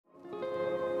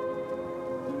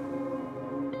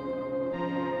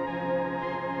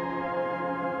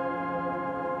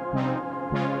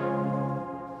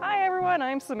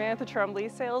Samantha Trumbley,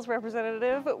 sales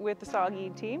representative with the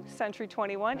Saugeen team, Century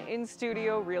 21 in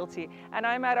Studio Realty, and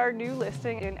I'm at our new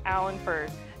listing in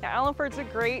Allenford. Now, Allenford's a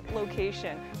great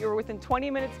location. You're within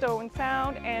 20 minutes to Owen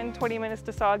Sound and 20 minutes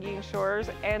to Saugeen Shores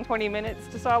and 20 minutes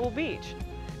to Sauble Beach.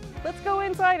 Let's go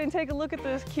inside and take a look at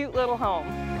this cute little home.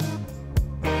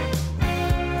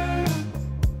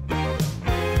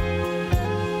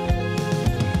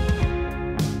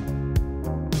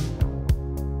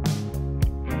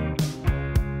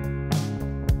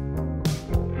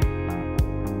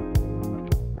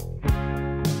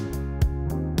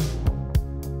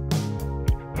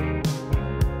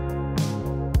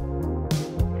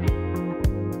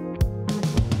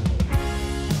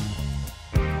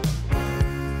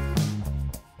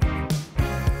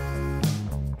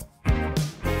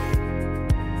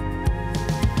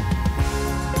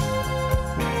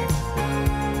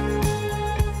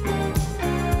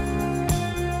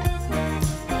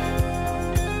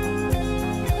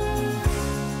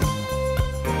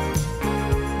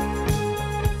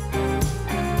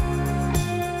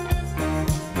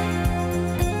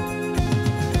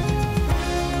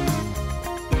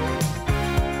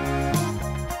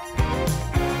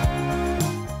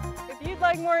 If you'd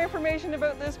like more information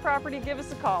about this property, give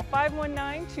us a call,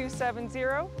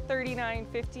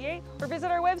 519-270-3958, or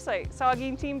visit our website,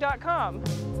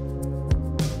 saugeenteam.com.